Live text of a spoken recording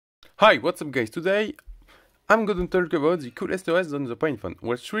Hi, what's up guys? Today I'm going to talk about the coolest OS on the pinephone.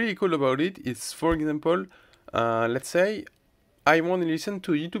 What's really cool about it is, for example, let's say I want to listen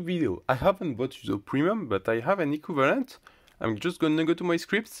to a YouTube video. I haven't bought the premium, but I have an equivalent. I'm just going to go to my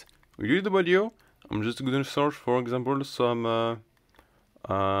scripts, YouTube audio. I'm just going to search, for example, some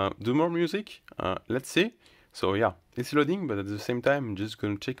do more music. Let's see. So yeah, it's loading, but at the same time, I'm just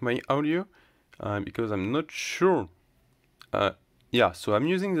going to check my audio because I'm not sure. Yeah, so I'm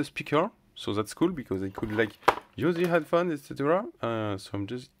using the speaker, so that's cool because I could like use the headphones, etc. So I'm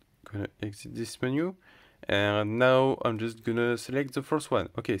just gonna exit this menu, and now I'm just gonna select the first one.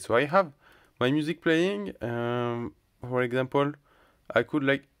 Okay, so I have my music playing. For example, I could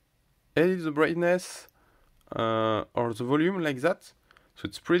like edit the brightness or the volume like that. So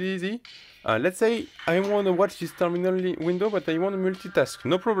it's pretty easy. Let's say I want to watch this terminal window, but I want to multitask.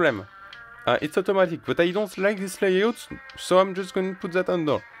 No problem. It's automatic, but I don't like this layout, so I'm just going to put that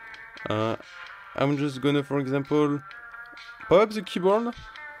under. I'm just going to, for example, pop up the keyboard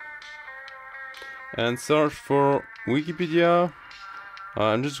and search for Wikipedia.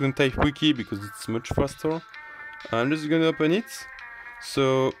 I'm just going to type wiki because it's much faster. I'm just going to open it.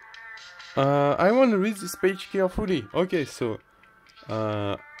 So I want to read this page carefully. Okay, so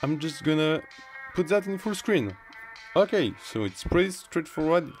I'm just going to put that in full screen. Okay, so it's pretty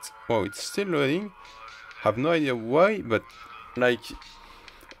straightforward. It's still loading. Have no idea why, but like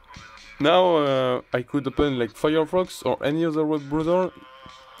now I could open like Firefox or any other web browser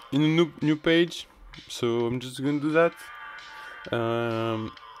in a new page. So I'm just gonna do that.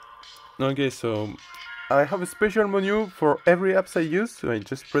 Okay, so I have a special menu for every apps I use. So I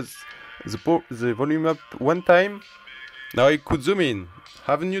just press the volume up one time. Now I could zoom in,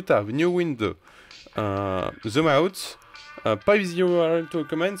 have a new tab, new window. Zoom out, pipe the URL to a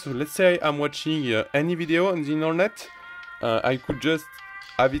command. So let's say I'm watching any video on the internet. I could just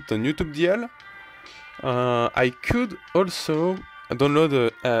have it on YouTube DL. I could also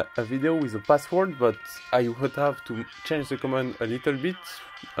download a video with a password, but I would have to change the command a little bit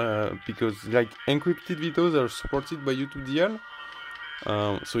because like encrypted videos are supported by YouTube DL.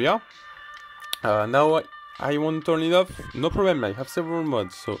 So yeah, now I want to turn it off. No problem, I have several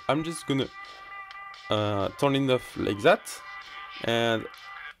mods, so I'm just gonna turn it off like that. And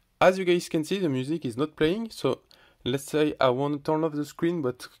as you guys can see, the music is not playing. So let's say I want to turn off the screen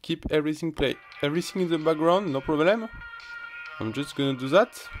but keep everything in the background. No problem, I'm just gonna do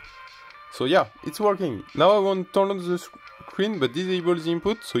that. So yeah, it's working. Now I want to turn on the screen but disable the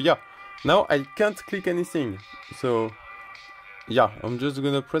input. So yeah, now I can't click anything. So yeah, I'm just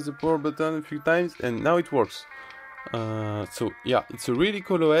gonna press the power button a few times and now it works. So yeah, it's a really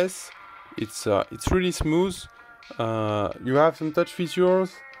cool OS. It's really smooth. You have some touch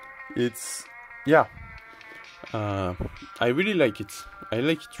features. It's I really like it. I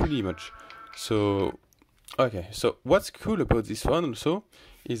like it really much. So okay, so what's cool about this phone also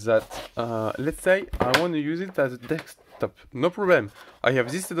is that let's say I want to use it as a desktop. No problem. I have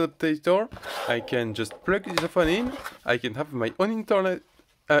this adapter. I can just plug the phone in. I can have my own Ethernet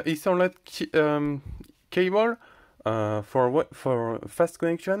cable. For fast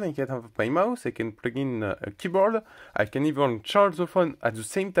connection, I can have my mouse, I can plug in a keyboard, I can even charge the phone at the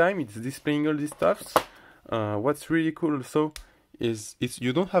same time. It's displaying all these stuffs. What's really cool also is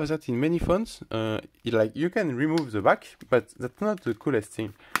you don't have that in many phones. Like you can remove the back, but that's not the coolest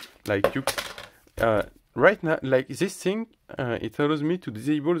thing. Like you, right now, like this thing, it allows me to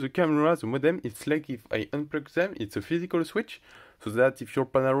disable the camera, the modem. It's like if I unplug them, it's a physical switch. So that if you're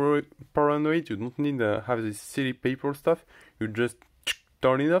paranoid, you don't need to have this silly paper stuff. You just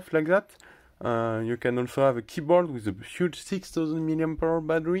turn it off like that. You can also have a keyboard with a huge 6000 mAh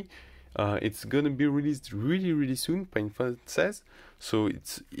battery. It's gonna be released really soon, pinephone says. So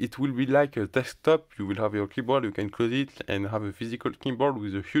it will be like a desktop. You will have your keyboard, you can close it and have a physical keyboard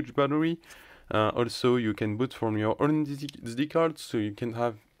with a huge battery. Also, you can boot from your own SD card, so you can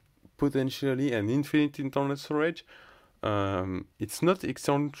have potentially an infinite internal storage. It's not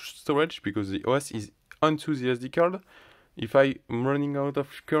external storage because the OS is onto the SD card. If I'm running out of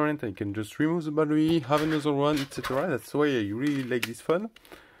current, I can just remove the battery, have another one, etc. That's why I really like this phone.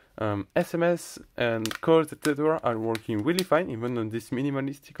 SMS and calls, etc. are working really fine, even on this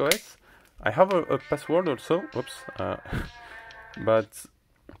minimalistic OS. I have a password also. Oops. But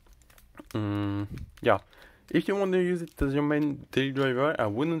yeah. If you want to use it as your main daily driver, I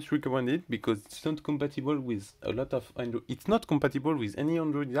wouldn't recommend it because it's not compatible with a lot of Android. It's not compatible with any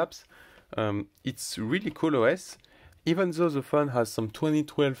Android apps. It's really cool OS. Even though the phone has some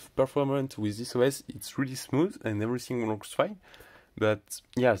 2012 performance with this OS, it's really smooth and everything works fine. But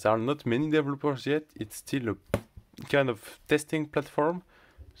yeah, there are not many developers yet. It's still a kind of testing platform.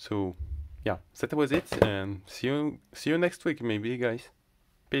 So yeah, that was it, and see you next week maybe, guys.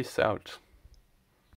 Peace out.